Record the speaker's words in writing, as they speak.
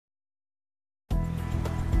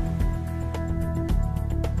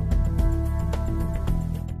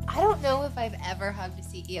don't know if I've ever hugged a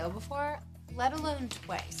CEO before, let alone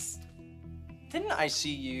twice. Didn't I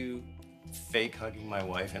see you fake hugging my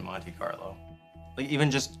wife in Monte Carlo? Like, even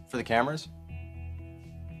just for the cameras?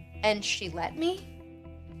 And she let me?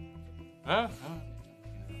 Huh?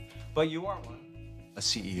 But you are one. A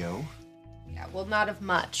CEO? Yeah, well, not of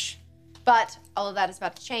much. But all of that is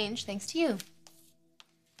about to change thanks to you.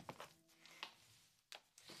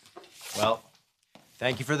 Well,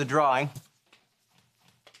 thank you for the drawing.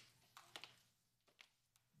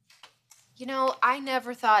 You know, I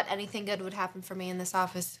never thought anything good would happen for me in this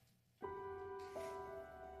office.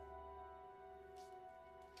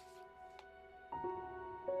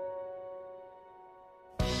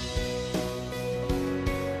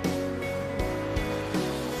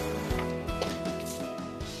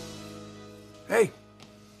 Hey,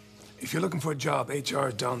 if you're looking for a job, HR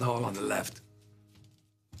is down the hall on the left.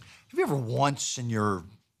 Have you ever once in your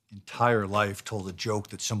entire life told a joke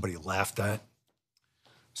that somebody laughed at?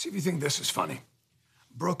 See if you think this is funny.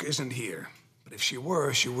 Brooke isn't here, but if she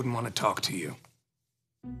were, she wouldn't want to talk to you.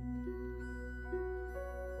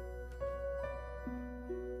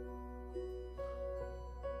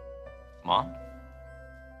 Mom?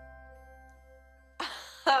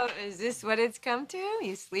 Oh, is this what it's come to?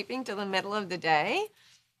 You sleeping till the middle of the day?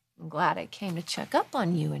 I'm glad I came to check up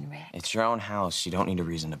on you and Rick. It's your own house. You don't need a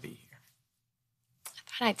reason to be here. I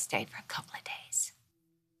thought I'd stayed for a couple of days.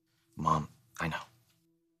 Mom, I know.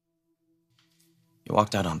 You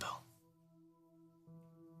walked out on Bill.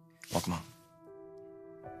 Welcome home.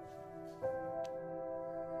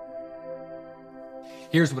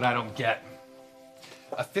 Here's what I don't get.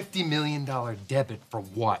 A $50 million debit for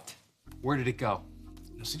what? Where did it go?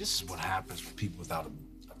 Now, see, this is what happens for people without an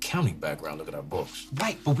accounting background. Look at our books.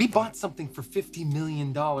 Right, but we bought something for $50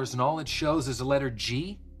 million and all it shows is a letter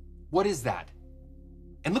G? What is that?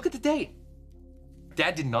 And look at the date.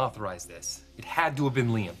 Dad didn't authorize this. It had to have been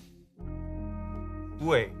Liam.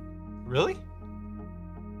 Wait, really?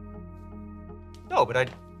 No, but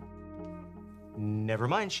never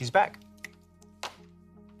mind, she's back.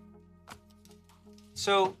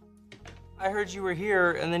 So, I heard you were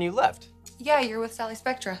here and then you left. Yeah, you're with Sally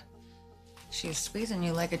Spectra. She's squeezing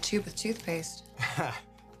you like a tube of toothpaste.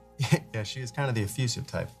 Yeah, she is kind of the effusive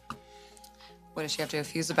type. What does she have to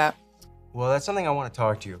effuse about? Well, that's something I want to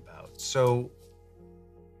talk to you about. So,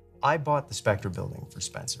 I bought the Spectra building for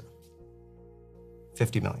Spencer.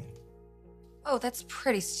 $50 million. Oh, that's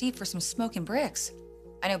pretty steep for some smoking bricks.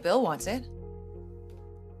 I know Bill wants it.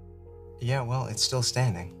 Yeah, well, it's still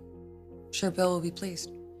standing. Sure, Bill will be pleased.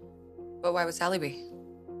 But why would Sally be?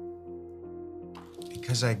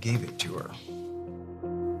 Because I gave it to her.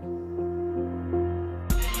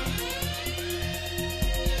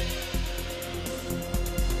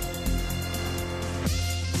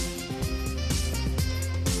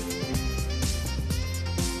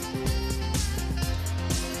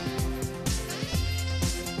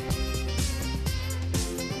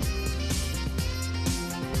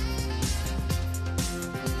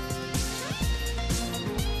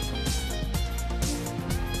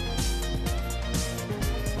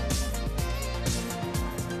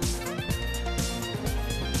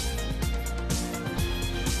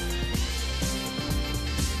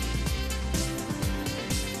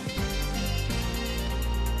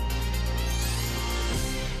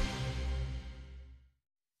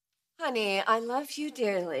 Honey, I love you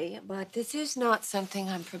dearly, but this is not something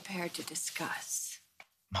I'm prepared to discuss.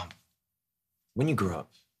 Mom, when you grow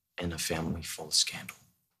up in a family full of scandal,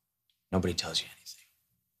 nobody tells you anything.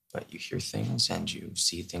 But you hear things and you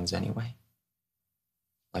see things anyway.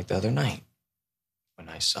 Like the other night, when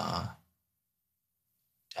I saw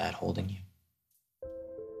Dad holding you.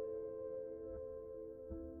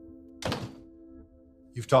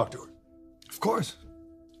 You've talked to her. Of course.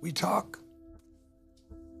 We talk.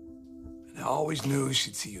 And I always knew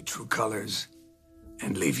she'd see your true colors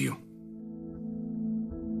and leave you.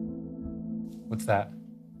 What's that?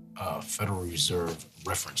 Federal Reserve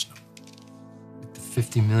reference number. The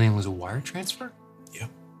 $50 million was a wire transfer? Yep.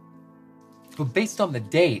 But based on the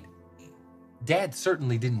date, Dad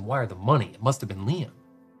certainly didn't wire the money. It must have been Liam.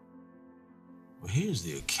 Well, here's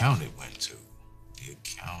the account it went to. The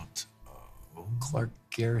account of... Clark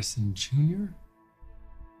Garrison Jr.?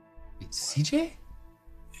 Wait, CJ?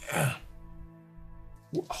 Yeah.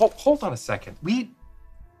 Hold on a second. We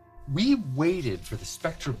waited for the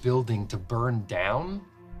Spectra building to burn down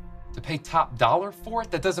to pay top dollar for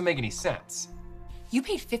it? That doesn't make any sense. You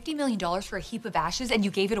paid $50 million for a heap of ashes and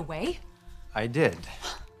you gave it away? I did.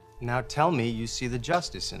 Now tell me you see the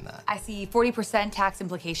justice in that. I see 40% tax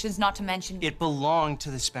implications, not to mention... It belonged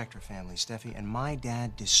to the Spectra family, Steffi, and my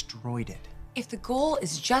dad destroyed it. If the goal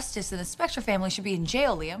is justice, then the Spectra family should be in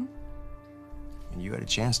jail, Liam. And you had a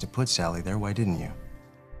chance to put Sally there, why didn't you?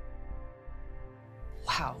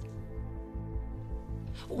 Wow.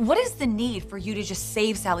 What is the need for you to just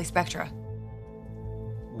save Sally Spectra?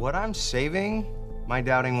 What I'm saving, my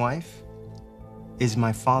doubting wife, is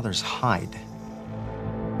my father's hide.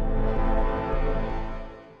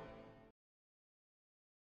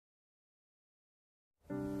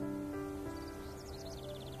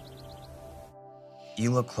 You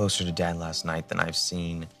look closer to Dad last night than I've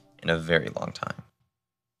seen in a very long time.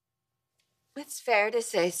 It's fair to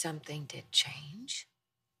say something did change.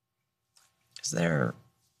 Is there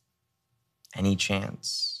any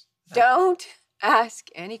chance? Don't ask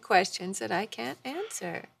any questions that I can't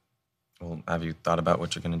answer. Well, have you thought about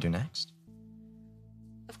what you're going to do next?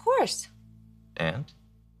 Of course, And?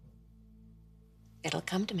 it'll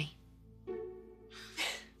come to me.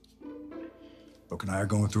 Brooke and I are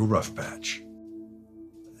going through a rough patch.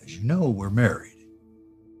 As you know, we're married.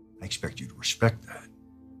 I expect you to respect that.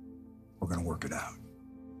 We're gonna work it out.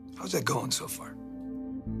 How's that going so far?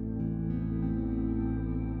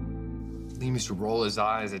 Liam used to roll his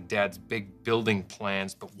eyes at Dad's big building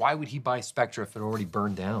plans, but why would he buy Spectra if it already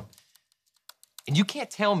burned down? And you can't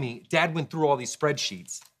tell me Dad went through all these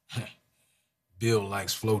spreadsheets. Bill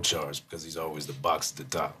likes flowcharts because he's always the box at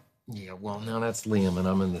the top. Yeah, well, now that's Liam, and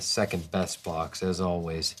I'm in the second best box, as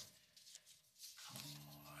always.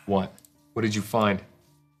 What? What did you find?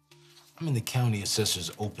 I'm in the county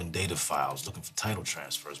assessor's open data files looking for title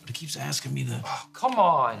transfers, but it keeps asking me to... Oh, come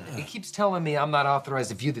on. It keeps telling me I'm not authorized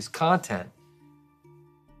to view this content.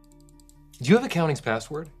 Do you have accounting's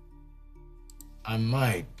password? I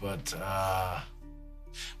might, but,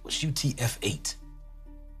 what's UTF-8?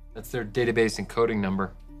 That's their database encoding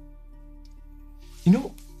number. You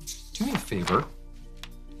know, do me a favor.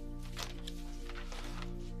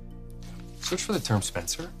 Search for the term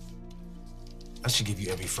Spencer. I should give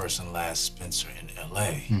you every first and last Spencer in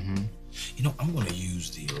LA. Mm-hmm. You know, I'm gonna use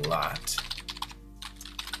the lot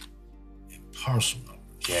and parcel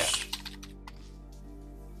numbers. Yeah.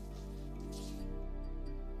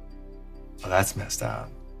 Oh, that's messed up.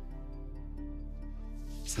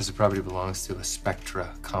 Says the property belongs to a Spectra,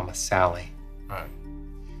 comma, Sally. Right.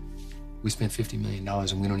 We spent $50 million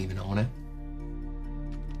and we don't even own it.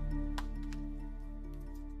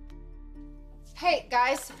 Hey,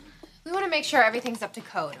 guys, we want to make sure everything's up to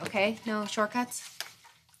code, okay? No shortcuts?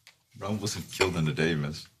 Rome wasn't killed in a day,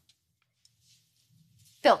 miss.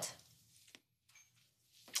 Built.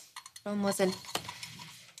 Rome wasn't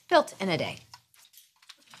built in a day.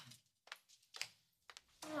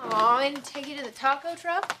 Oh, I didn't take you to the taco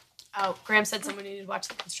truck? Oh, Graham said someone needed to watch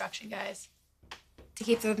the construction guys. To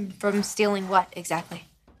keep them from stealing what, exactly?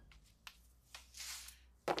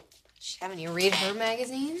 Haven't you read her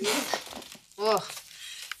magazines? Ugh.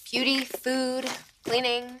 Beauty, food,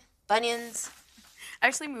 cleaning, bunions. I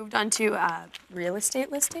actually moved on to real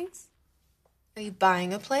estate listings. Are you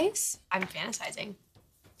buying a place? I'm fantasizing.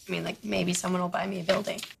 I mean, like, maybe someone will buy me a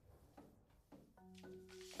building.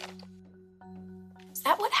 Is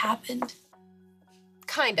that what happened?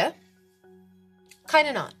 Kinda.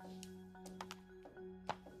 Kinda not.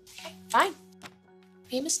 Okay, fine.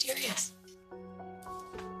 Be mysterious.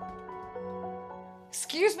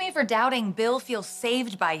 Excuse me for doubting Bill feels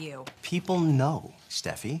saved by you. People know,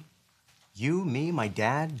 Steffi. You, me, my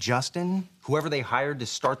dad, Justin, whoever they hired to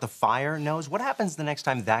start the fire knows. What happens the next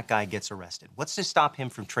time that guy gets arrested? What's to stop him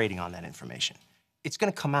from trading on that information? It's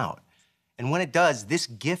gonna come out. And when it does, this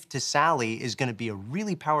gift to Sally is gonna be a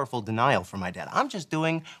really powerful denial for my dad. I'm just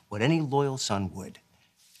doing what any loyal son would.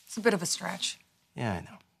 It's a bit of a stretch. Yeah, I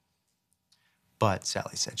know. But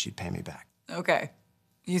Sally said she'd pay me back. Okay.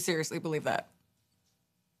 You seriously believe that?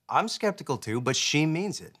 I'm skeptical too, but she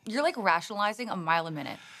means it. You're like rationalizing a mile a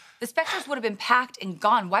minute. The Spectras would have been packed and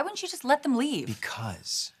gone. Why wouldn't you just let them leave?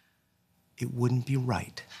 Because it wouldn't be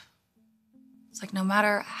right. It's like no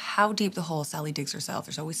matter how deep the hole Sally digs herself,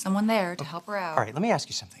 there's always someone there to help her out. All right, let me ask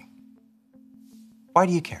you something. Why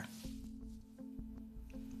do you care?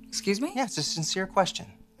 Excuse me? Yeah, it's a sincere question.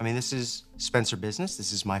 I mean, this is Spencer business.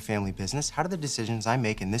 This is my family business. How do the decisions I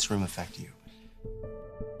make in this room affect you?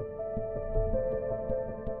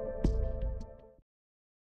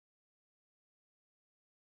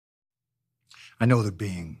 I know that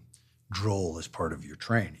being droll is part of your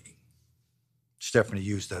training. Stephanie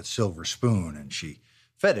used that silver spoon and she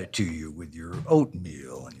fed it to you with your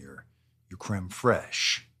oatmeal and your creme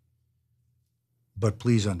fraiche. But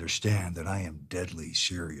please understand that I am deadly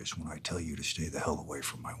serious when I tell you to stay the hell away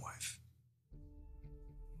from my wife.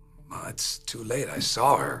 Ma, it's too late. I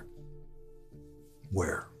saw her.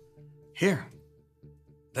 Where? Here.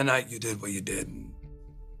 The night you did what you did, and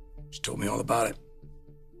she told me all about it.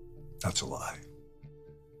 That's a lie.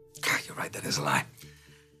 God, you're right, that is a lie.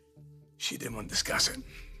 She didn't want to discuss it.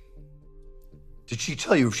 Did she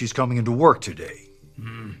tell you if she's coming into work today?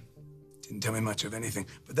 Didn't tell me much of anything,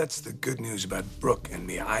 but that's the good news about Brooke and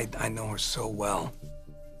me. I know her so well.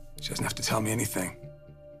 She doesn't have to tell me anything.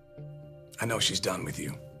 I know she's done with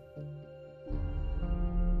you.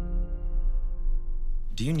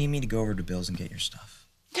 Do you need me to go over to Bill's and get your stuff?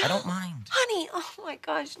 I don't mind. Honey, oh my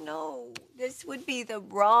gosh, no. This would be the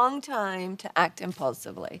wrong time to act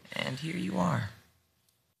impulsively. And here you are.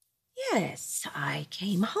 Yes, I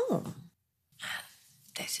came home.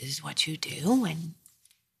 This is what you do when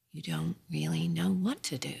you don't really know what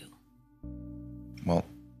to do. Well,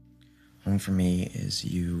 home for me is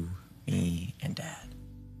you, me, and Dad.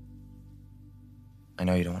 I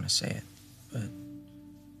know you don't want to say it, but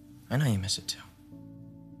I know you miss it too.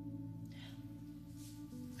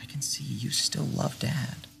 I can see you still love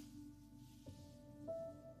Dad.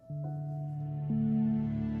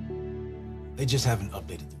 They just haven't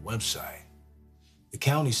updated the website. The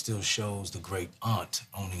county still shows the great aunt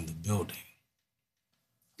owning the building.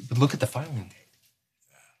 But look at the filing date.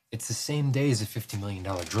 It's the same day as a $50 million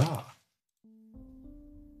draw.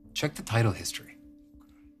 Check the title history.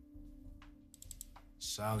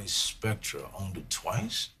 Sally Spectra owned it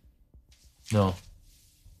twice? No.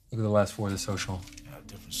 Look at the last four of the social. Yeah,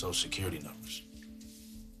 different social security numbers.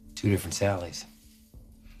 2 different Sallys.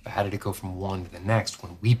 But how did it go from one to the next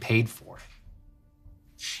when we paid for it?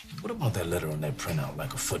 What about that letter on that printout,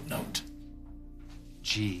 like a footnote?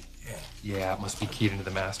 Gee. Yeah. Yeah, it must be keyed into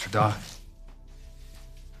the master doc.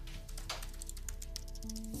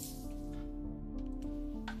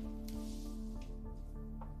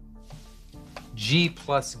 G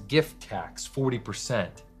plus gift tax, 40%.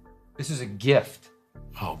 This is a gift.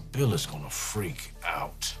 Oh, Bill is gonna freak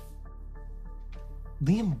out.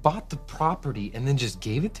 Liam bought the property and then just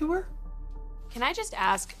gave it to her? Can I just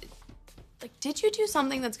ask, like, did you do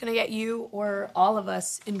something that's gonna get you or all of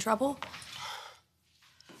us in trouble?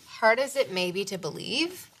 Hard as it may be to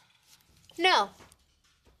believe, no.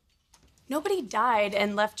 Nobody died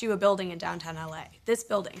and left you a building in downtown LA. This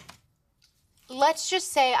building. Let's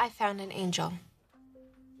just say I found an angel.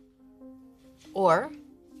 Or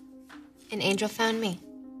an angel found me.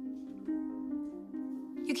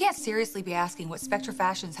 You can't seriously be asking what Spectra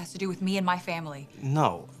Fashions has to do with me and my family.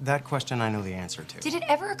 No, that question I know the answer to. Did it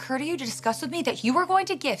ever occur to you to discuss with me that you were going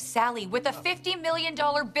to gift Sally with a $50 million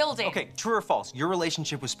building? Okay, true or false? Your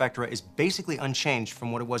relationship with Spectra is basically unchanged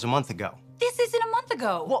from what it was a month ago. This isn't a month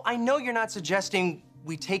ago. Well, I know you're not suggesting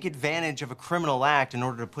we take advantage of a criminal act in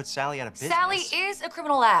order to put Sally out of business. Sally is a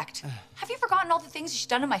criminal act. Have you forgotten all the things she's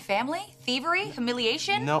done to my family? Thievery?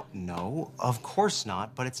 Humiliation? No, of course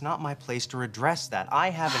not, but it's not my place to redress that. I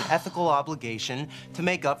have an ethical obligation to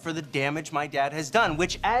make up for the damage my dad has done,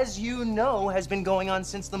 which, as you know, has been going on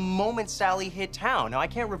since the moment Sally hit town. Now, I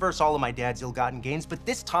can't reverse all of my dad's ill-gotten gains, but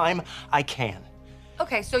this time I can.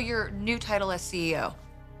 Okay, so your new title as CEO.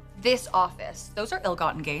 This office, those are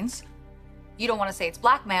ill-gotten gains. You don't want to say it's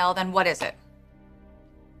blackmail, then what is it?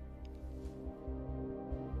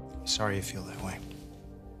 I'm sorry you feel that way.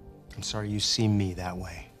 I'm sorry you see me that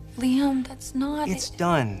way. Liam, that's not... It's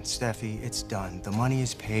done, Steffi. It's done. The money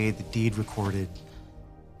is paid, the deed recorded.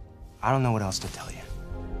 I don't know what else to tell you.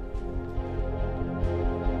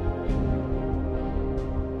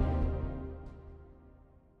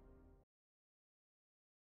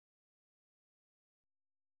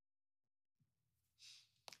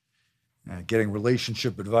 Getting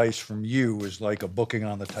relationship advice from you is like a booking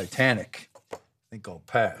on the Titanic. I think I'll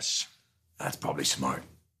pass. That's probably smart.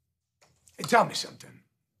 Hey, tell me something.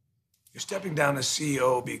 You're stepping down as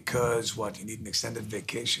CEO because, what, you need an extended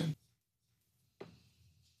vacation?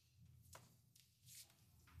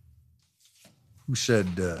 Who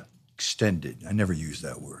said extended? I never used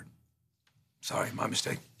that word. Sorry, my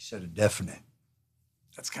mistake. You said a definite.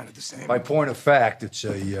 That's kind of the same. By point of fact, it's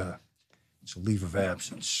a leave of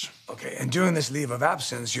absence. Okay, and during this leave of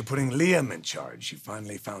absence, you're putting Liam in charge. You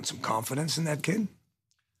finally found some confidence in that kid?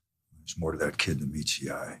 There's more to that kid than meets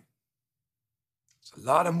the eye. There's a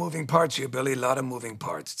lot of moving parts here, Billy, a lot of moving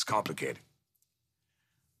parts. It's complicated.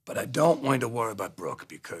 But I don't want you to worry about Brooke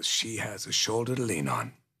because she has a shoulder to lean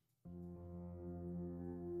on.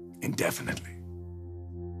 Indefinitely.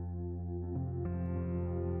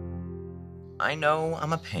 I know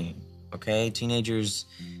I'm a pain, okay? Teenagers,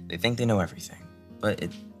 they think they know everything. But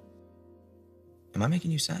am I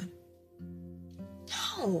making you sad?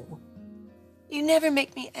 No. You never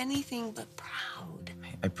make me anything but proud.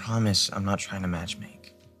 I promise I'm not trying to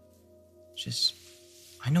matchmake. Just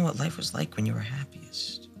I know what life was like when you were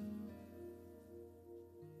happiest.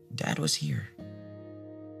 Dad was here.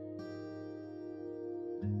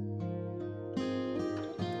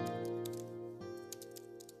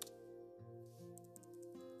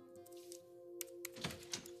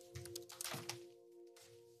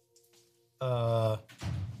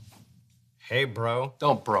 Hey, bro.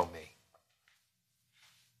 Don't bro me.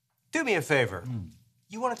 Do me a favor.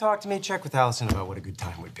 You want to talk to me? Check with Allison about what a good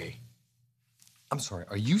time would be. I'm sorry,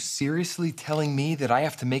 are you seriously telling me that I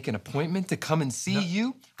have to make an appointment to come and see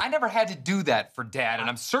you? I never had to do that for Dad, and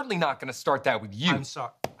I'm certainly not gonna start that with you.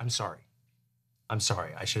 I'm sorry.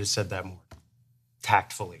 I should have said that more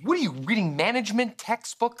tactfully. What are you, reading management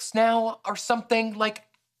textbooks now or something? Like,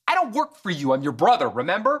 I don't work for you, I'm your brother,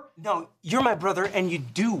 remember? No, you're my brother and you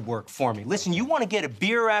do work for me. Listen, you want to get a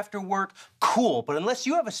beer after work? Cool, but unless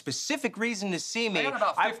you have a specific reason to see me... I got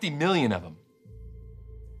about 50 million of them.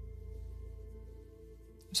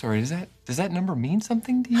 I'm sorry, does that number mean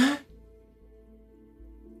something to you?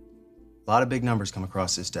 A lot of big numbers come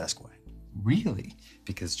across this desk, Wyatt. Really?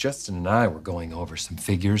 Because Justin and I were going over some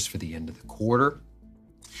figures for the end of the quarter,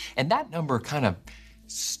 and that number kind of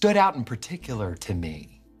stood out in particular to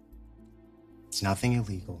me. It's nothing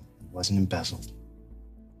illegal. It wasn't embezzled.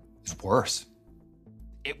 It's worse.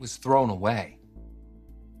 It was thrown away.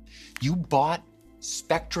 You bought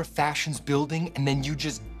Spectra Fashions building and then you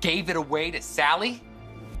just gave it away to Sally?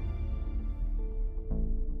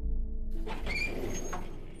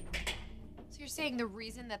 So you're saying the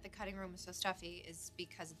reason that the cutting room was so stuffy is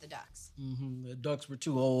because of the ducks? Mm-hmm. The ducks were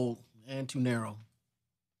too old and too narrow.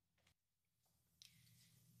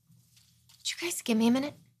 Would you guys give me a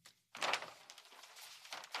minute?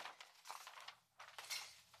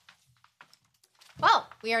 Well,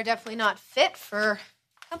 we are definitely not fit for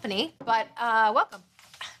company, but welcome.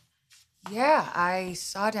 Yeah, I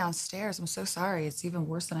saw downstairs. I'm so sorry. It's even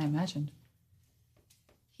worse than I imagined.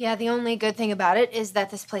 Yeah, the only good thing about it is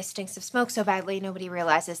that this place stinks of smoke so badly nobody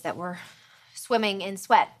realizes that we're swimming in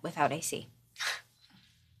sweat without AC.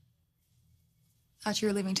 Thought you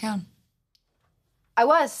were leaving town. I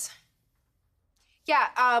was.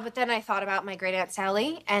 Yeah, but then I thought about my great Aunt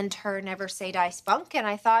Sally and her never say die spunk, and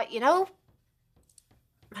I thought, you know,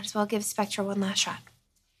 might as well give Spectra one last shot.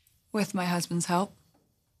 With my husband's help.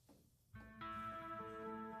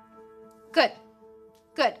 Good.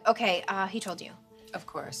 Good. Okay, he told you. Of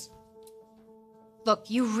course. Look,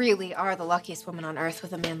 you really are the luckiest woman on earth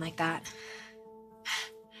with a man like that.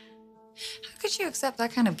 How could you accept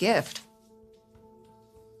that kind of gift?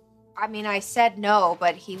 I mean, I said no,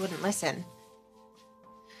 but he wouldn't listen.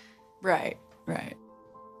 Right, right.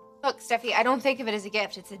 Look, Steffi, I don't think of it as a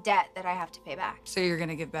gift. It's a debt that I have to pay back. So you're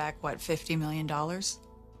gonna give back, what, $50 million?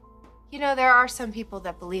 You know, there are some people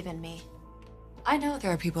that believe in me. I know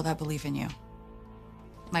there are people that believe in you.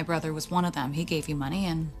 My brother was one of them. He gave you money,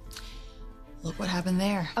 and look what happened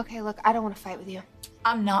there. Okay, look, I don't want to fight with you.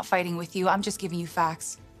 I'm not fighting with you. I'm just giving you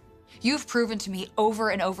facts. You've proven to me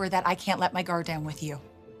over and over that I can't let my guard down with you.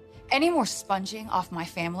 Any more sponging off my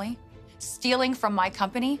family, stealing from my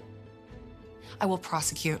company, I will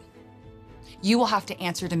prosecute. You will have to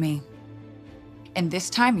answer to me. And this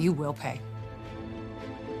time, you will pay.